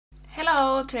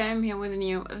Hello, today I'm here with a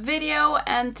new video,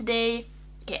 and today,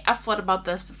 okay, I thought about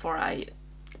this before I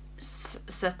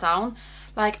sat down.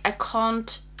 Like, I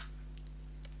can't,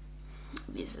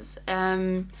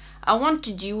 I want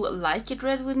to do Like It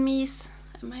Red with Me's.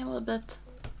 Am I a little bit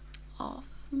off,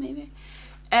 maybe?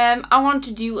 I want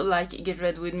to do Like It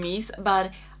Red with Me's,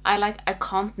 but I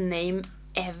can't name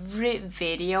every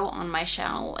video on my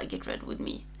channel Like It Red with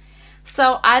Me.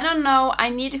 So, I don't know, I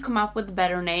need to come up with a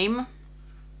better name.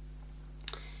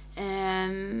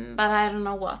 But I don't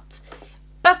know what.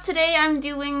 But today I'm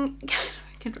doing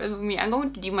Get Red With Me. I'm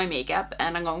going to do my makeup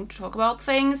and I'm going to talk about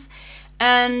things.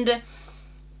 And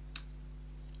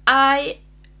I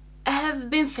have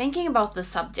been thinking about this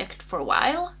subject for a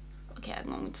while. Okay, I'm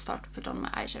going to start to put on my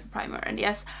eyeshadow primer. And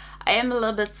yes, I am a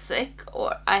little bit sick,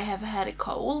 or I have had a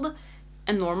cold.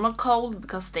 A normal cold,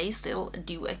 because they still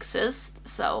do exist.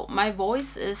 So my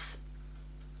voice is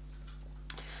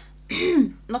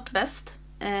not the best.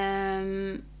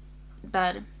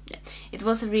 But yeah, it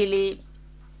was really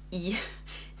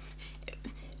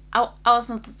I was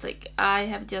not sick. I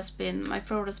have just been, my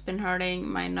throat has been hurting,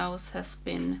 my nose has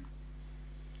been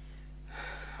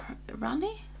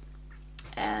runny,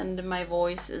 and my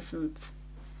voice isn't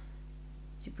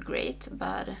super great,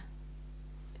 but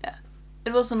yeah,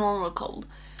 it was a normal cold.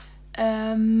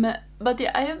 But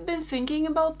yeah, I have been thinking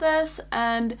about this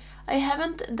and I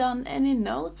haven't done any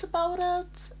notes about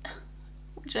it,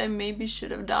 which I maybe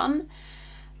should have done,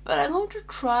 but I'm going to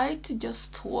try to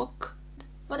just talk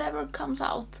whatever comes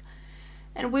out,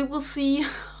 and we will see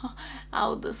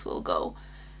how this will go.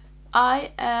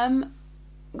 I am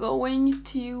going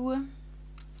to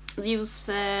use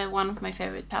one of my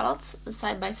favorite palettes,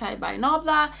 Side by Side by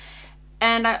Nabla,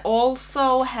 and I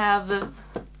also have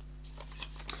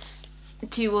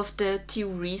two of the two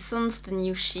Reasons, the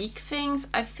new chic things.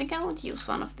 I think I'm going to use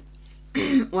one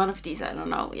of these, I don't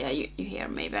know. Yeah, you hear,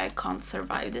 maybe I can't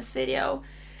survive this video.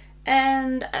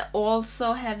 And I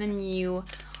also have a new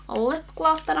lip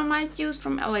gloss that I might use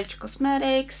from LH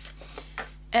Cosmetics.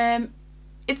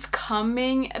 It's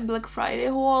coming a Black Friday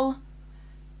haul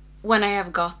when I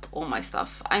have got all my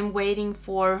stuff. I'm waiting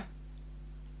for,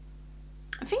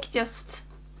 I think, just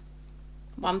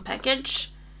one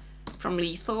package from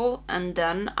Lethal and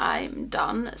then I'm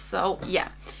done. So yeah,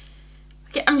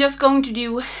 okay, I'm just going to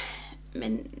do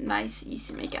nice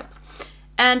easy makeup.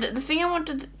 And the thing I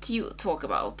wanted to talk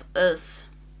about is,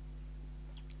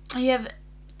 I have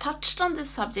touched on this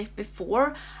subject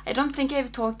before. I don't think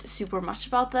I've talked super much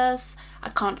about this. I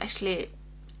can't actually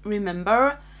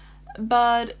remember,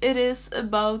 but it is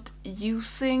about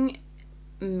using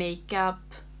makeup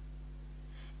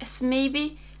as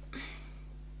maybe,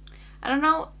 I don't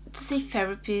know, to say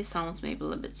therapy sounds maybe a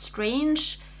little bit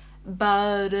strange,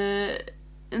 but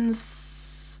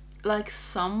like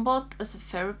somewhat as a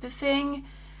therapy thing,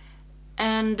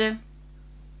 and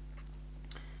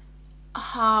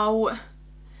how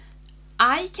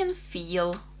I can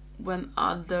feel when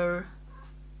other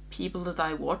people that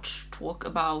I watch talk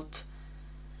about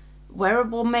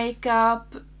wearable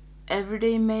makeup,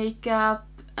 everyday makeup,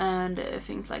 and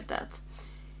things like that.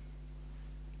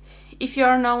 If you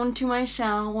are known to my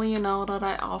channel, you know that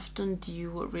I often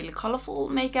do really colorful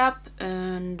makeup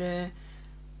and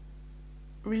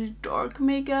really dark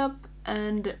makeup,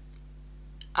 and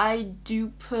I do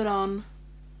put on,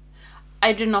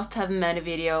 I do not have many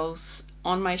videos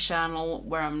on my channel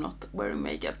where I'm not wearing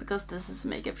makeup, because this is a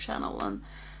makeup channel and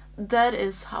that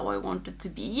is how I want it to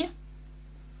be.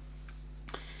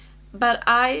 But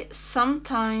I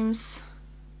sometimes,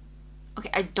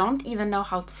 okay, I don't even know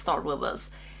how to start with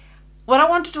this. What I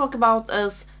want to talk about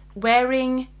is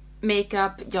wearing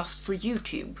makeup just for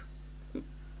YouTube.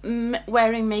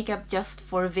 Wearing makeup just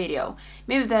for a video.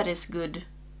 Maybe that is good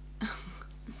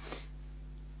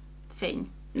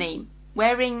name.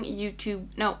 Wearing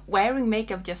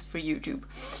makeup just for YouTube.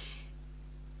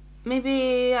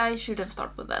 Maybe I should have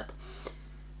started with that.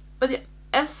 But yeah,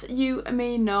 as you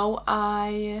may know,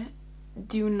 I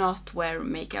do not wear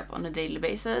makeup on a daily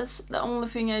basis. The only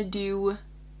thing I do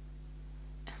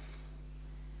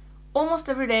almost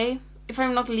every day, if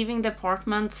I'm not leaving the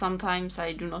apartment, sometimes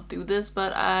I do not do this,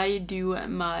 but I do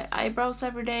my eyebrows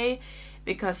every day,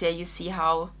 because yeah, you see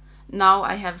how now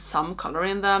I have some color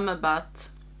in them, but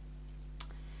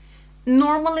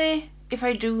normally if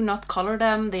I do not color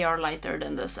them, they are lighter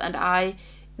than this, and I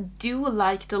do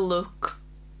like the look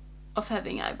of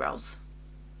having eyebrows.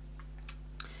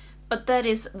 But that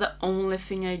is the only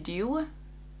thing I do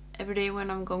every day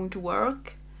when I'm going to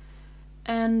work.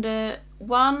 And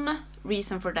one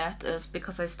reason for that is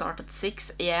because I start at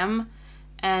 6 AM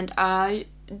and I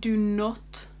do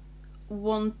not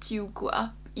want to go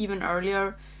up even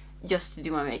earlier just to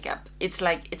do my makeup. It's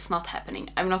like, it's not happening.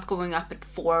 I'm not going up at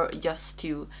 4 just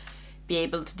to be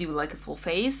able to do like a full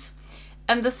face.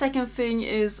 And the second thing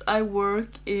is I work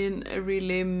in a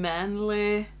really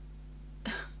manly,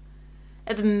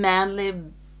 at a manly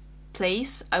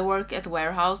place. I work at a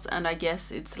warehouse, and I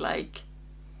guess it's like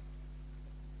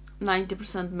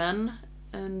 90% men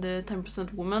and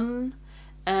 10% women.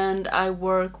 And I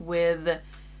work with,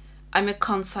 I'm a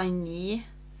consignee,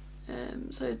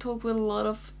 so I talk with a lot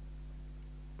of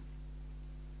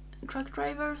truck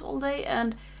drivers all day.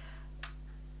 And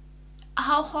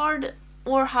how hard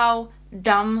or how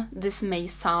dumb this may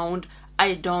sound,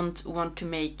 I don't want to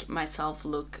make myself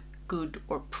look good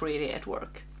or pretty at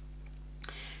work.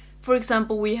 For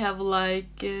example, we have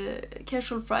like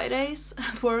casual Fridays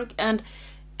at work, and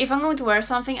if I'm going to wear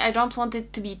something, I don't want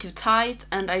it to be too tight,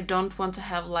 and I don't want to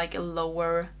have like a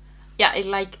lower, yeah,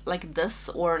 like this,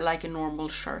 or like a normal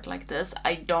shirt like this.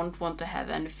 I don't want to have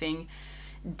anything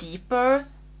deeper,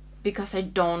 because I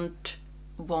don't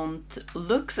want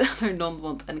looks, and I don't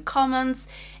want any comments.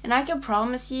 And I can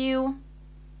promise you,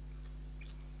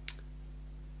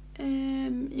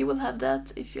 you will have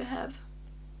that if you have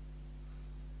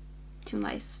too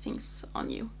nice things on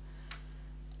you.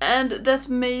 And that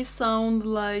may sound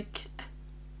like,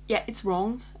 yeah, it's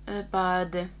wrong,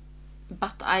 but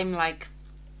I'm like,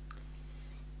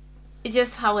 it's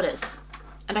just how it is.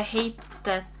 And I hate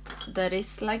that that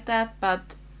is like that,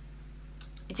 but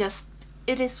it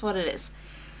is what it is.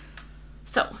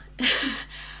 So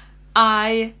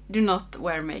I do not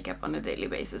wear makeup on a daily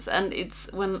basis, and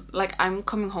it's when like I'm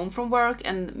coming home from work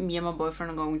and me and my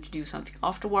boyfriend are going to do something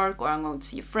after work, or I'm going to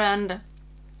see a friend,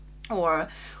 or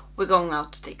we're going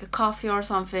out to take a coffee or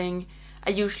something.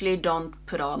 I usually don't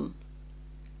put on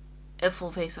a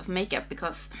full face of makeup,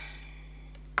 because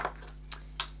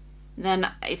then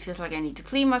it feels like I need to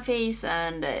clean my face,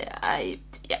 and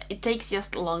yeah, it takes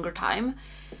just a longer time.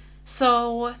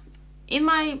 So in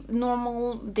my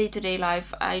normal day-to-day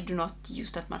life, I do not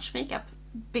use that much makeup,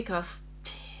 because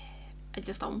I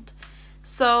just don't.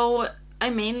 So I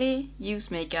mainly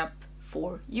use makeup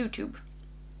for YouTube.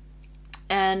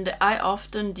 And I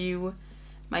often do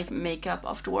my makeup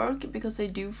after work, because I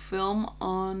do film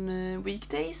on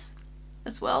weekdays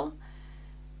as well.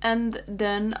 And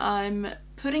then I'm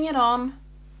putting it on,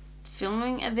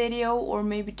 filming a video or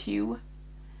maybe 2,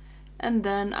 and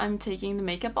then I'm taking the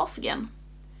makeup off again.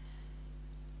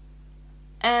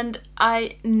 And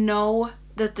I know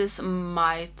that this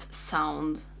might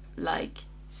sound like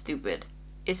stupid.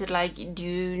 Is it like, do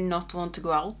you not want to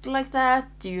go out like that?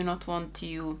 Do you not want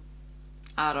to,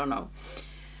 I don't know.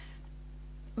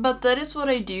 But that is what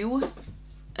I do,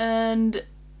 and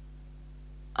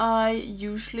I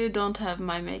usually don't have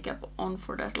my makeup on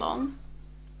for that long.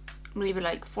 Maybe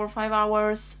like 4 or 5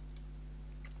 hours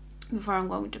before I'm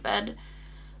going to bed.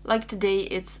 Like today,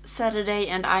 it's Saturday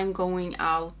and I'm going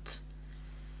out.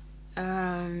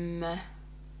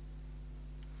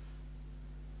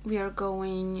 We are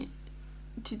going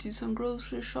to do some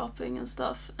grocery shopping and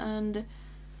stuff, and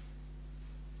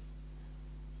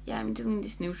yeah, I'm doing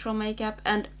this neutral makeup,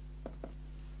 and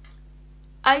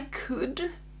I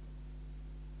could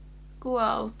go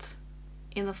out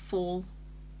in a full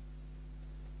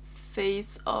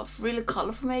face of really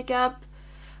colorful makeup,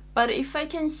 but if I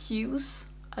can choose,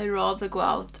 I'd rather go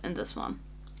out in this one.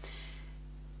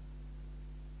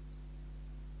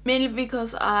 Mainly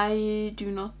because I do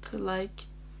not like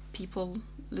people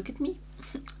look at me,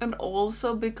 and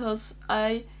also because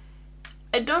I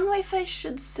don't know if I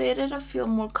should say that I feel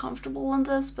more comfortable in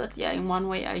this, but yeah, in one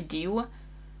way I do.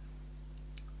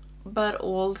 But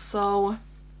also,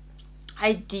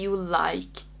 I do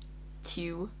like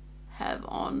to have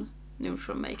on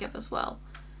neutral makeup as well.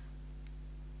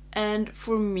 And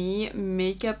for me,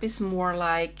 makeup is more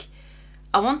like,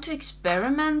 I want to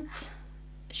experiment.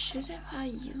 Should I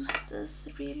use this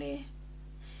really?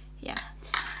 Yeah.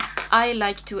 I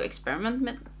like to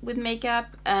experiment with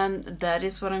makeup, and that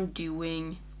is what I'm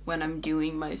doing when I'm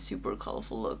doing my super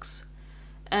colorful looks.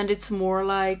 And it's more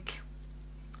like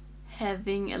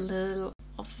having a little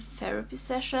of a therapy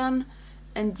session,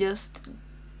 and just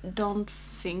don't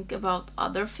think about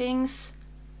other things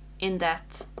in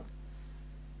that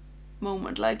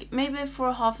moment. Like maybe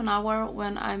for half an hour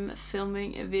when I'm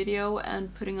filming a video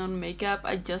and putting on makeup,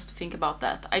 I just think about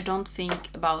that. I don't think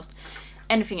about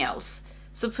anything else.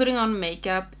 So putting on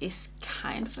makeup is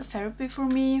kind of a therapy for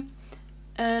me,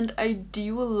 and I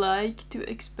do like to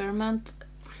experiment.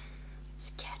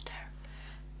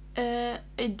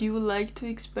 I do like to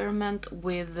experiment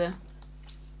with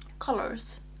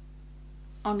colors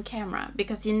on camera,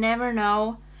 because you never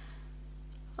know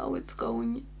how it's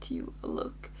going to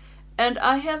look. And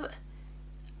I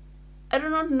do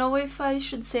not know if I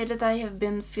should say that I have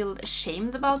been feel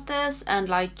ashamed about this and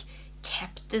like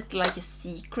kept it like a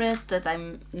secret that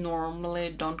I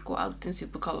normally don't go out in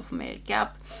super colorful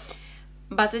makeup,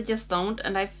 but I just don't,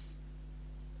 and I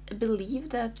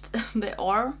believe that there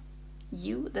are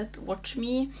you that watch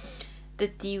me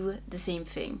that do the same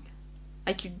thing.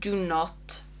 Like, you do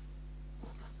not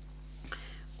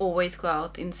always go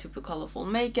out in super colorful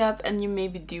makeup, and you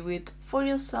maybe do it for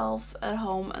yourself at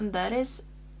home, and that is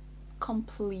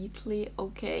completely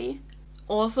okay.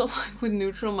 Also, like with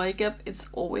neutral makeup, it's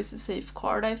always a safe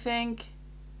card, I think.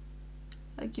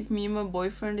 Like if me and my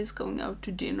boyfriend is going out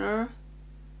to dinner,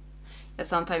 yeah,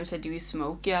 sometimes I do a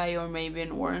smoky eye or maybe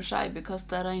an orange eye, because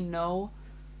that I know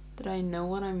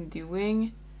what I'm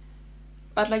doing.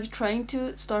 But like trying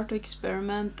to start to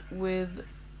experiment with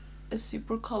a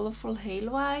super colorful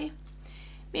halo eye,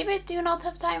 maybe I do not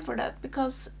have time for that,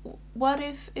 because what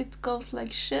if it goes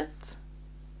like shit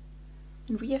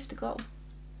and we have to go?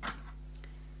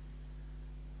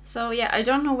 So yeah, I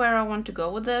don't know where I want to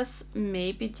go with this.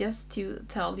 Maybe just to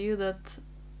tell you that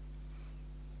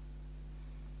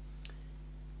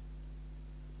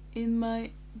in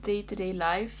my day-to-day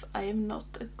life, I am not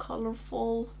a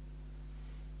colorful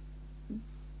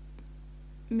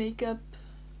makeup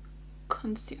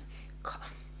consumer.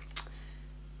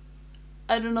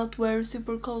 I do not wear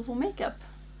super colorful makeup.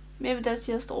 Maybe that's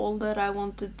just all that I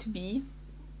wanted to be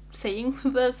saying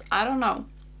with this. I don't know.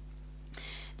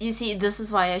 You see, this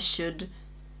is why I should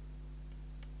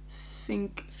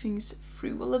think things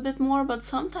through a little bit more, but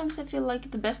sometimes I feel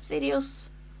like the best videos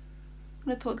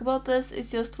when I talk about this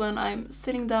is just when I'm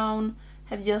sitting down,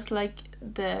 have just like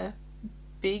the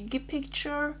big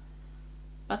picture,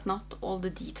 but not all the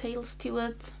details to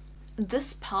it.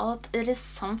 This palette, it is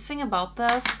something about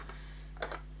this.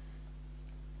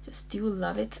 Just do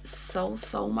love it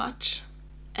so much.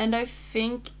 And I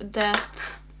think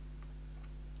that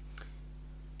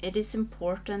it is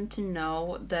important to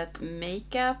know that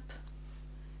makeup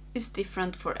is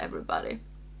different for everybody.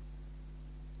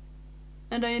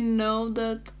 And I know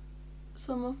that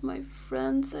some of my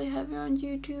friends I have here on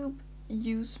YouTube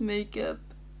use makeup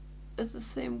as the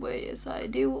same way as I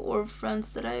do, or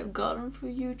friends that I have gotten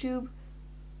through YouTube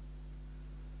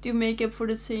do makeup for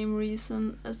the same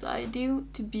reason as I do,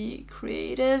 to be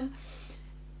creative.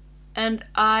 And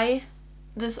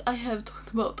this I have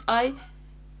talked about, I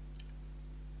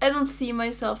don't see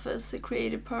myself as a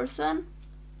creative person.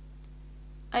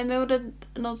 I know that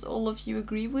not all of you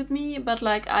agree with me, but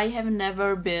like I have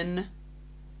never been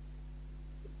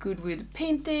good with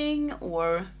painting,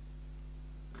 or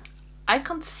I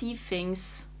can't see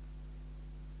things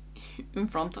in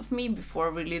front of me before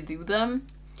I really do them.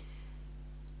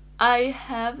 I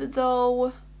have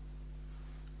though,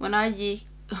 when I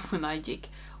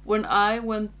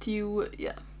went to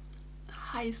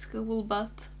high school,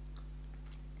 but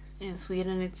in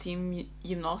Sweden it's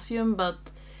gymnasium,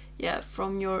 but yeah,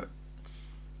 from your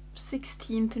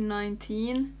 16 to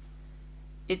 19,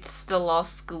 it's the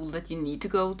last school that you need to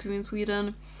go to in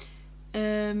Sweden.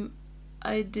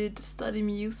 I did study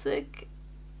music,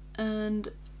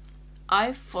 and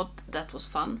I thought that was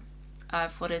fun. I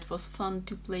thought it was fun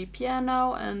to play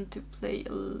piano and to play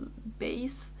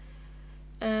bass,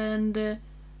 and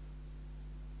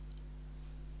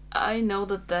I know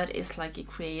that that is like a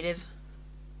creative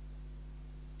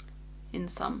in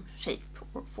some shape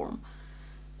or form.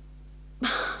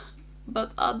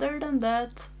 But other than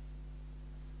that,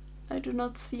 I do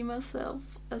not see myself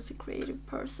as a creative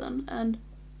person, and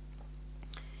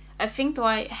I think though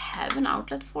I have an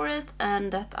outlet for it,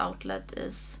 and that outlet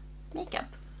is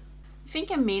makeup. I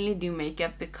think I mainly do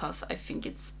makeup because I think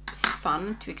it's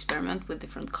fun to experiment with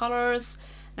different colors.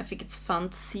 I think it's fun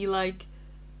to see like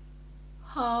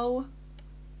how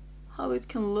it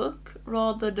can look,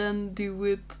 rather than do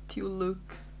it to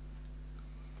look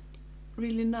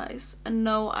really nice. And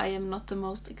no, I am not the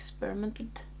most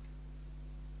experimented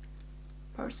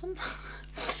person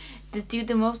that do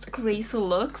the most crazy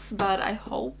looks, but I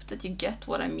hope that you get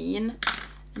what I mean.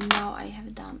 And now I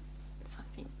have done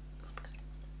something not good.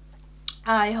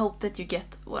 I hope that you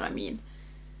get what I mean.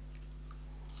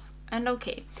 And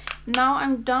okay, now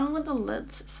I'm done with the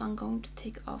lids, so I'm going to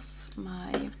take off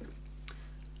my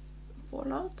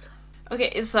fallout.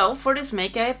 Okay, so for this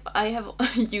makeup I have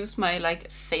used my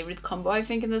like favorite combo I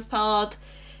think in this palette.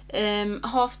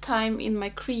 Half time in my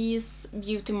crease,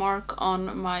 beauty mark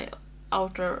on my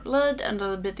outer lid and a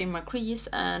little bit in my crease,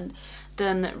 and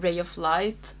then ray of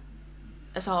light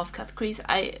as a half cut crease.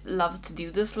 I love to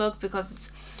do this look because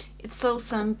it's so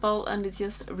simple and it's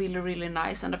just really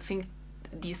nice, and I think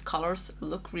these colors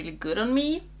look really good on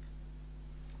me.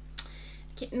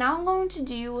 Okay, now I'm going to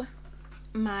do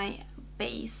my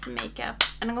base makeup,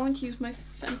 and I'm going to use my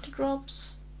Fenty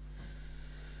drops,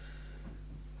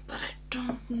 but I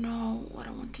don't know what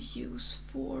I want to use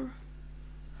for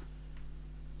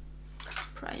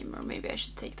primer. Maybe I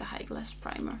should take the High Glass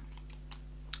primer.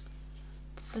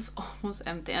 This is almost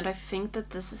empty, and I think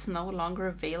that this is no longer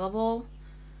available.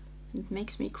 It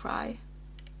makes me cry.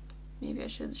 Maybe I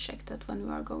should check that when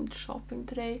we are going shopping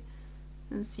today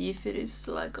and see if it is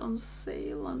like on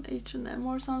sale on H&M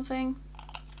or something.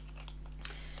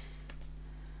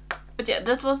 But yeah,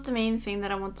 that was the main thing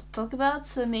that I wanted to talk about,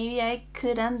 so maybe I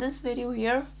could end this video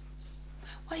here.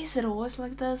 Why is it always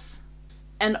like this?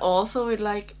 And also with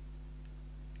like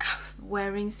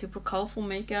wearing super colorful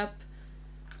makeup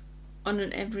on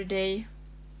an everyday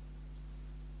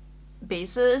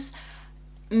basis,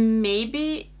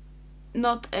 maybe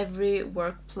not every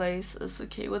workplace is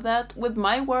okay with that. With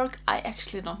my work, I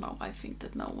actually don't know. I think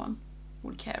that no one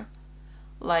would care.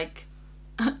 Like,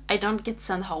 I don't get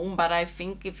sent home, but I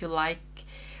think if you like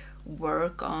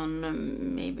work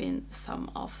on maybe in some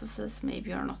offices, maybe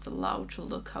you're not allowed to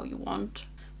look how you want.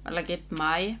 But like at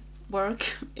my work,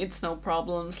 it's no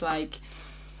problems like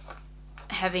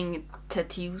having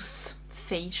tattoos,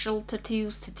 facial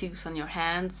tattoos, tattoos on your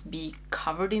hands, be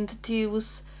covered in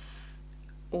tattoos,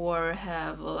 or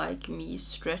have like me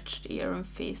stretched ear and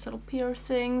facial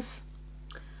piercings.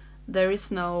 There is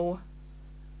no...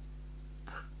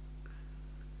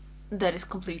 That is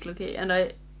completely okay. And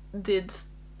I did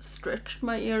stretch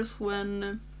my ears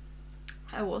when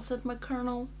I was at my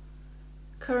current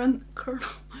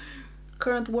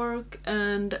work,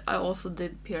 and I also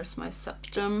did pierce my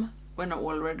septum when I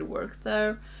already worked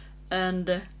there.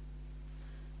 And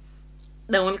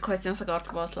the only questions I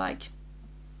got was like,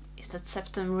 is that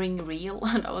septum ring real?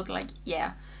 And I was like,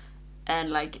 yeah.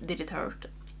 And like, did it hurt?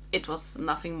 It was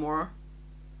nothing more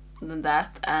than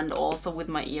that. And also with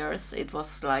my ears, it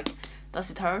was like, does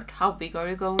it hurt? How big are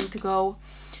you going to go?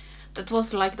 That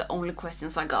was like the only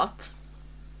questions I got.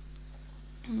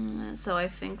 So I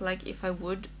think like if I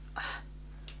would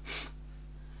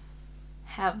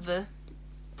have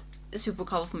super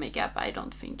colorful makeup, I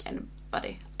don't think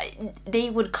anybody, they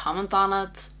would comment on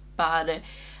it, but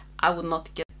I would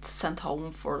not get sent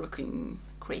home for looking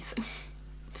crazy.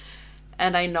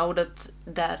 And I know that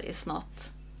that is not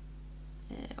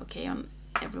okay on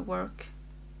every work.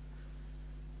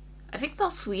 I think though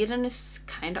Sweden is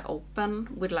kind of open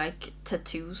with like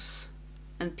tattoos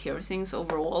and piercings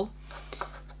overall.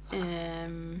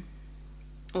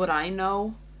 What I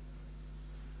know,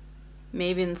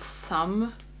 maybe in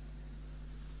some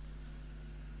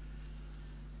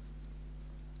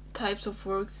types of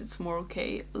works it's more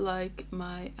okay. Like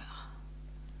my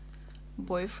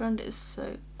boyfriend is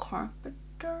a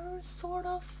carpenter, sort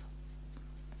of.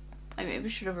 I maybe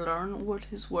should have learned what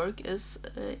his work is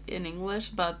in English,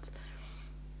 but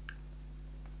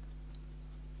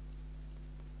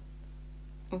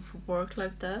if you work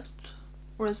like that,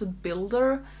 or as a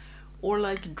builder, or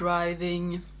like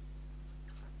driving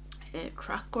a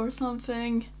truck or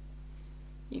something,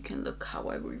 you can look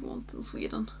however you want in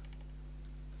Sweden.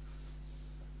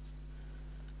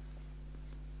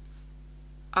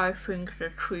 I think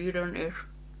that Sweden is...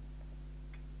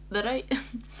 That I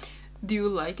do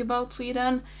like about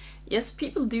Sweden, yes,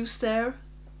 people do stare.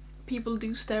 People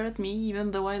do stare at me even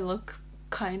though I look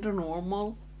kind of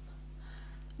normal.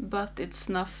 But it's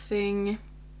nothing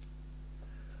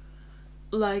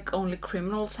like only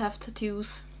criminals have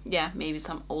tattoos. Yeah, maybe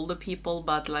some older people,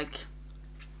 but like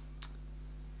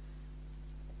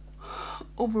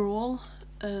overall.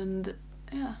 And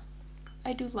yeah,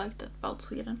 I do like that about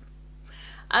Sweden.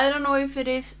 I don't know if it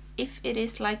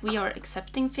is like we are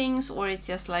accepting things, or it's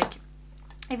just like,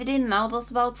 if you didn't know this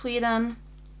about Sweden,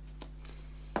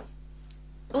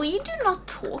 we do not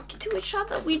talk to each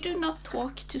other. We do not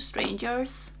talk to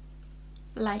strangers,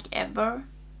 like ever.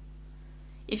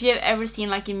 If you have ever seen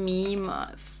like a meme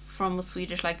from a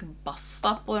Swedish like bus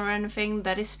stop or anything,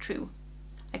 that is true.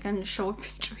 I can show a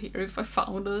picture here if I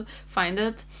find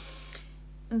it.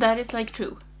 That is like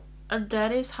true.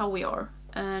 That is how we are.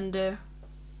 And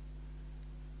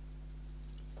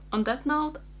on that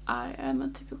note, I am a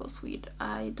typical Swede.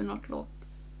 I do not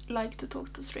like to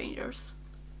talk to strangers.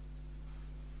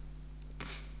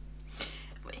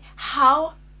 Wait,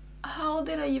 how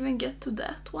did I even get to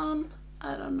that one?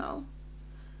 I don't know.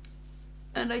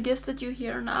 And I guess that you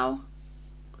hear now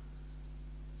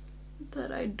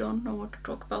that I don't know what to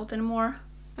talk about anymore.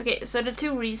 Okay, so the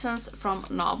 2 reasons from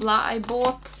Nabla I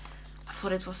bought, I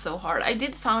thought it was so hard. I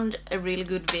did find a really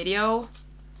good video.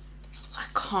 I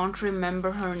can't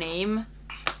remember her name.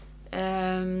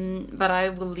 but I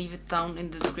will leave it down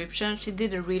in the description. She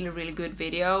did a really good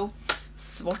video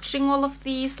swatching all of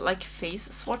these, like face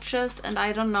swatches, and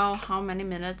I don't know how many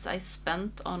minutes I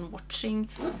spent on watching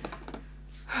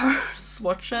her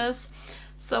swatches.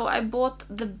 So I bought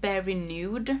the Berry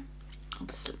Nude.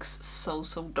 This looks so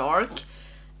dark.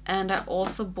 And I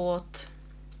also bought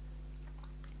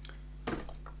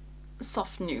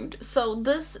Soft Nude. So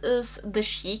this is the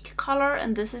Chic color,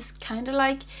 and this is kind of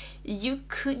like, you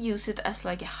could use it as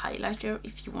like a highlighter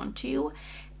if you want to.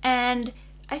 And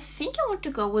I think I want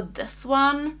to go with this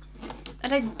one,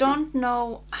 and I don't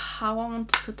know how I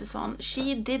want to put this on.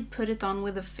 She did put it on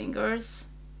with the fingers.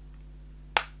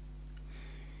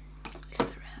 Is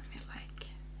there any like,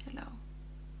 hello?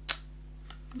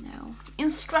 No.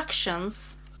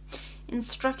 Instructions.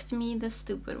 Instruct me, the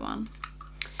stupid one.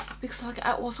 Because like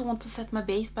I also want to set my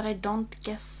base, but I don't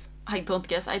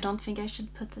think I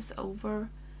should put this over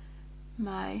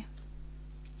my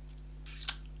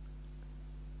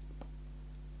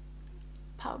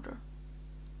powder.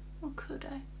 Or could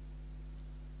I?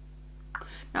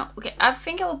 No, okay, I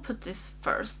think I will put this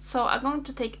first. So I'm going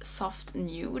to take Soft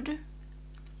Nude.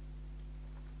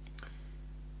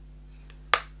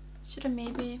 Should I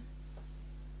maybe?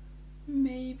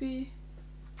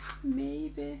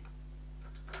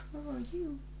 Where are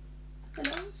you?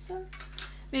 Hello, sir?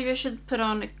 Maybe I should put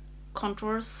on a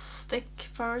contour stick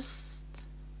first.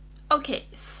 Okay,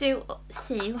 so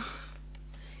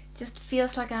just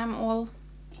feels like I'm all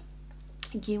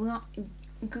gooey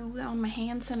on my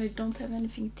hands and I don't have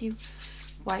anything to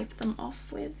wipe them off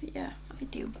with. Yeah, I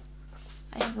do.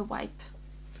 I have a wipe.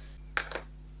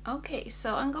 Okay,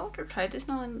 so I'm going to try this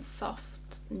now in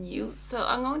Soft Nude. So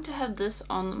I'm going to have this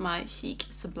on my cheek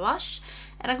as a blush,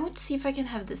 and I'm going to see if I can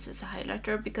have this as a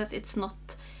highlighter, because it's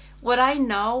not what I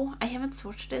know. I haven't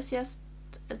swatched this yet.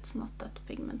 It's not that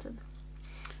pigmented.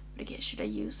 But okay, should I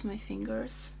use my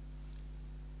fingers?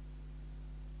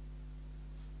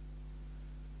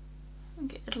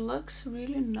 Okay, it looks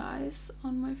really nice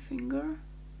on my finger.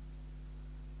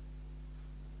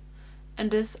 And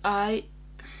this I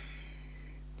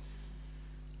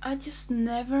just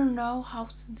never know how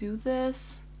to do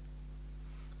this.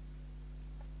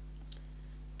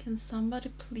 Can somebody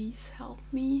please help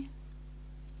me?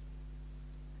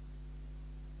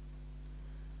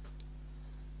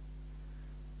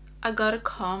 I got a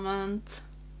comment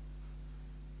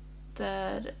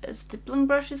that a stippling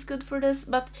brush is good for this,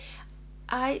 but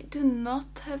I do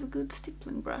not have a good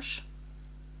stippling brush.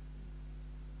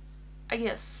 I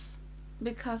guess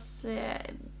because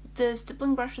the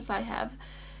stippling brushes I have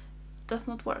does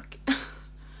not work.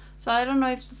 So I don't know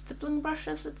if the stippling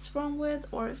brushes it's wrong with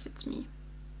or if it's me.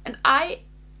 And I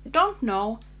don't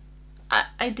know.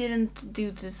 I didn't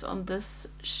do this on this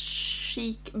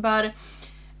Chic, but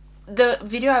the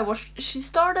video I watched, she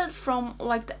started from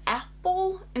like the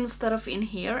apple instead of in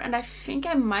here, and I think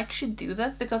I might should do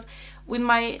that, because with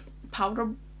my powder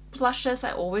blushes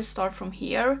I always start from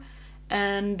here,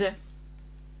 and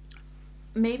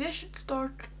maybe I should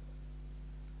start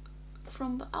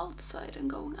from the outside and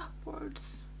going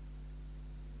upwards.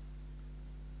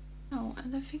 No,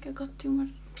 and I think I got too much.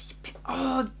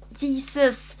 Oh,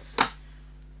 Jesus!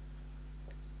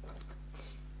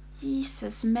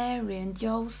 Jesus, Mary and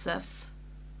Joseph.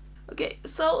 Okay,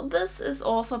 so this is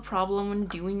also a problem when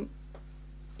doing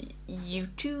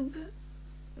YouTube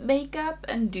makeup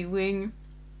and doing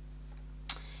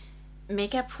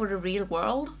makeup for the real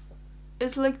world.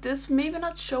 It's like this, maybe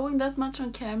not showing that much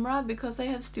on camera because I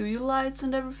have studio lights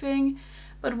and everything,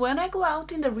 but when I go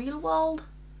out in the real world,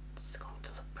 it's going to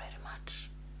look pretty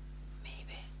much.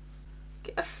 Maybe.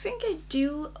 Okay, I think I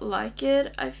do like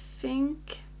it. I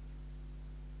think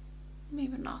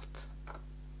maybe not.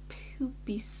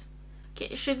 Poopies.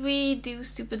 Okay, should we do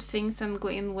stupid things and go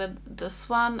in with this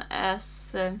one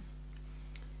as a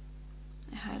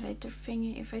highlighter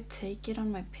thingy? If I take it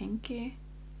on my pinky,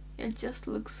 it just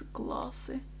looks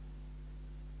glossy.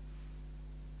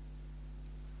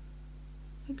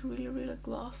 Like really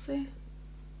glossy.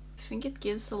 I think it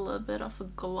gives a little bit of a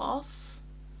gloss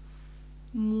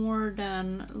more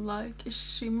than like a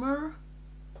shimmer.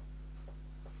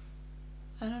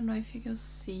 I don't know if you can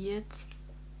see it.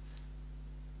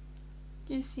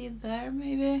 Can you see it there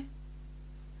maybe?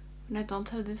 When I don't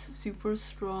have this super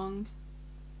strong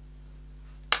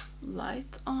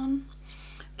light on.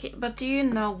 Okay, but do you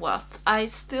know what? I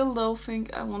still don't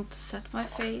think I want to set my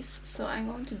face, so I'm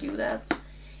going to do that.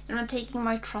 And I'm taking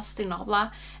my trusty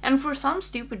Nabla. And for some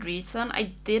stupid reason,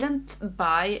 I didn't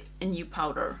buy a new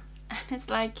powder. And it's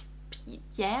like,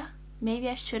 yeah, maybe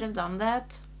I should have done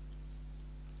that.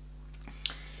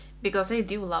 Because I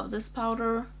do love this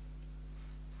powder.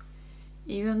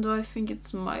 even though I think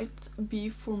it might be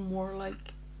for more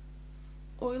like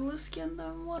oily skin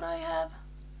than what I have.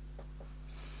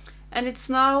 And it's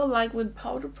now like with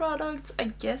powder products,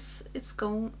 I guess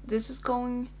this is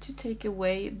going to take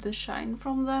away the shine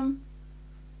from them.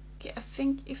 Okay, I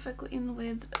think if I go in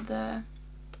with the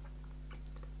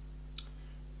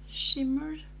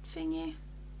shimmer thingy,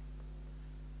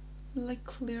 like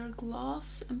clear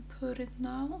gloss, and put it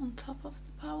now on top of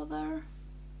the powder.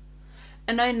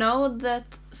 And I know that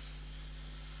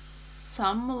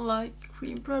some like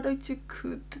cream products you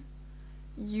could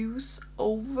use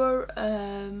over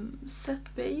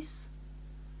set base.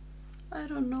 I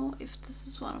don't know if this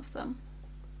is one of them.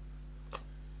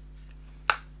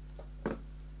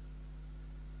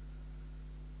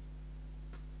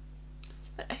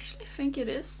 I actually think it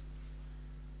is,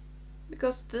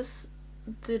 because this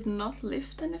did not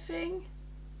lift anything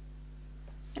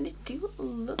and it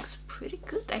looks pretty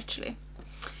good actually.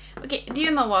 Okay, do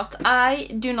you know what? I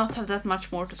do not have that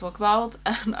much more to talk about,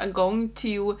 and I'm going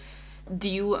to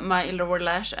do my lower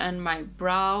lash and my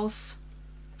brows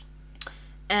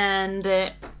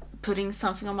and putting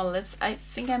something on my lips. I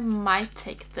think I might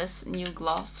take this new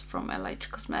gloss from LH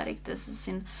Cosmetics. This is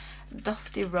in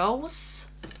Dusty Rose.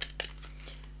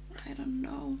 I don't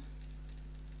know.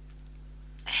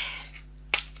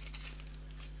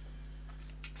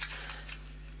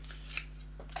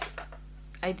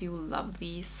 I do love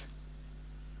these.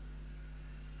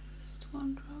 Just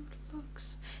wonder how it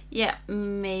looks. Yeah,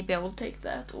 maybe I will take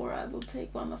that, or I will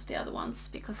take one of the other ones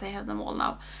because I have them all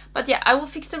now. But yeah, I will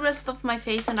fix the rest of my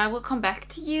face and I will come back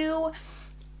to you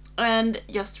and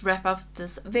just wrap up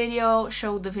this video,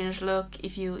 show the finished look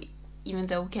if you even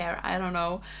though care, I don't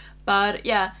know. But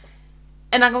yeah,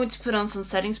 and I'm going to put on some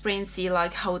setting spray and see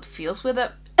like how it feels with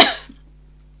it.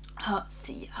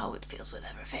 See how it feels with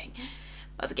everything.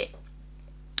 But okay,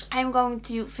 I'm going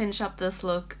to finish up this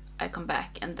look, I come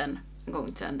back, and then I'm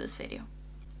going to end this video.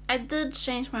 I did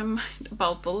change my mind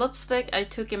about the lipstick. I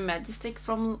took a Magic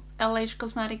from LH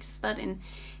Cosmetics instead in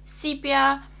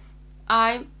Sepia.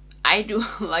 I do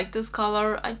like this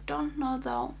color. I don't know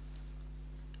though.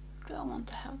 Do I want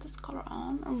to have this color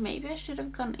on? Or maybe I should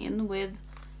have gone in with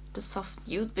the soft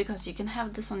nude, because you can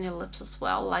have this on your lips as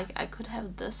well. Like I could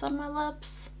have this on my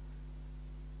lips.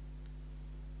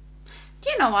 Do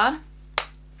you know what?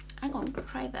 I'm going to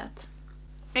try that.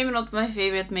 Maybe not my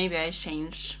favorite, maybe I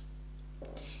change.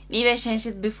 Maybe I change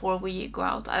it before we go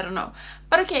out, I don't know.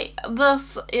 But okay,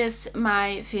 this is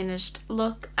my finished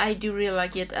look. I do really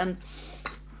like it, and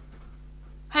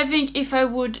I think if I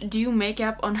would do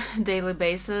makeup on a daily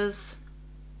basis,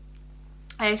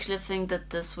 I actually think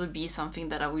that this would be something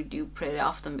that I would do pretty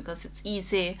often because it's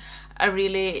easy. I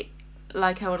really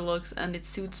like how it looks and it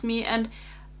suits me, and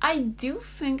I do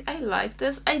think I like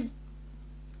this. I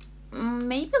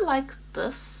maybe like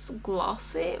this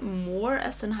glossy more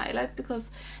as an highlight,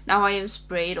 because now I have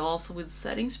sprayed also with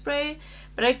setting spray,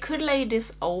 but I could lay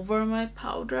this over my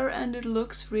powder and it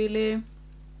looks really,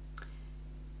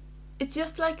 it's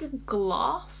just like a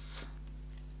gloss.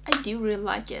 I do really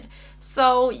like it.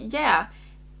 So yeah,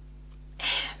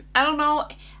 I don't know,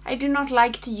 I do not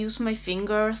like to use my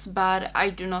fingers, but I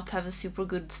do not have a super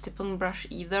good stippling brush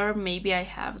either. Maybe I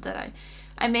have that.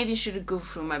 I maybe should go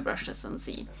through my brushes and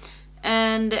see.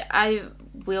 And I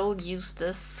will use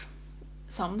this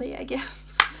someday, I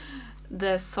guess.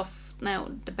 The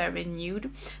very nude.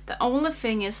 The only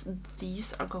thing is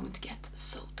these are going to get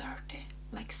so dirty.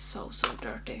 Like so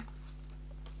dirty.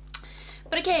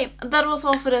 But okay, that was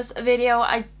all for this video.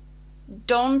 I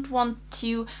don't want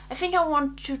to... I think I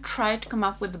want to try to come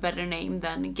up with a better name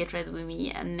than Get Ready With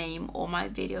Me and name all my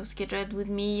videos Get Ready With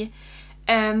Me.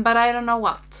 But I don't know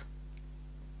what.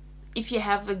 If you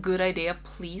have a good idea,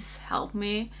 please help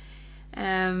me.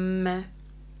 Even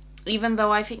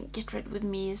though I think Get Ready With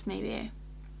Me is maybe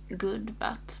good,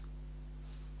 but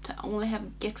to only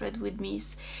have Get Ready With Me,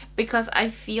 because I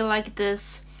feel like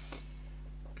this,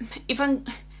 if I'm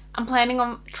planning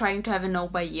on trying to have a know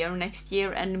by year next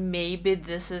year, and maybe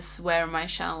this is where my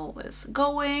channel is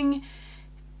going.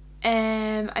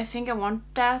 I think I want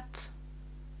that.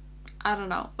 I don't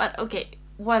know, but okay,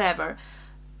 whatever.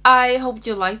 I hope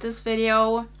you liked this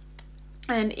video,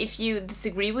 and if you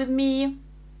disagree with me,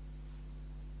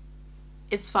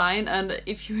 it's fine, and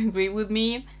if you agree with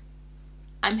me,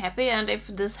 I'm happy, and if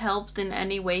this helped in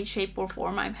any way, shape or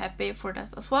form, I'm happy for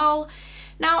that as well.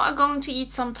 Now I'm going to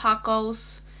eat some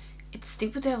tacos. It's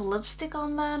stupid to have lipstick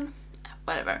on then.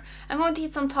 Whatever. I'm going to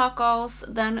eat some tacos,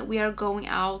 then we are going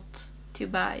out to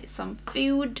buy some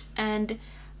food, and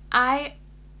I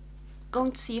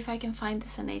going to see if I can find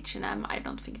this in H&M. I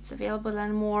don't think it's available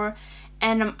anymore,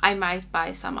 and I might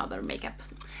buy some other makeup.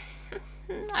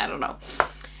 I don't know.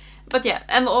 But yeah,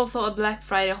 and also a Black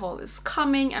Friday haul is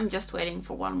coming. I'm just waiting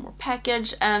for one more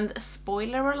package. And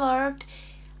spoiler alert,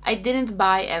 I didn't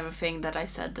buy everything that I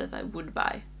said that I would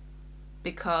buy.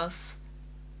 Because,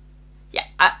 yeah,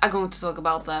 I'm going to talk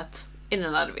about that in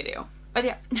another video. But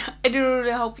yeah, I do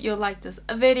really hope you like this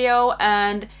video.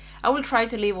 And I will try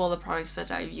to leave all the products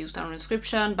that I've used down in the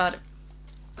description. But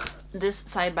this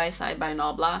side by side by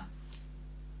Nabla,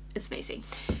 it's amazing.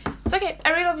 So okay, I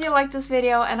really hope you liked this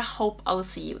video and I hope I will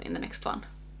see you in the next one.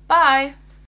 Bye!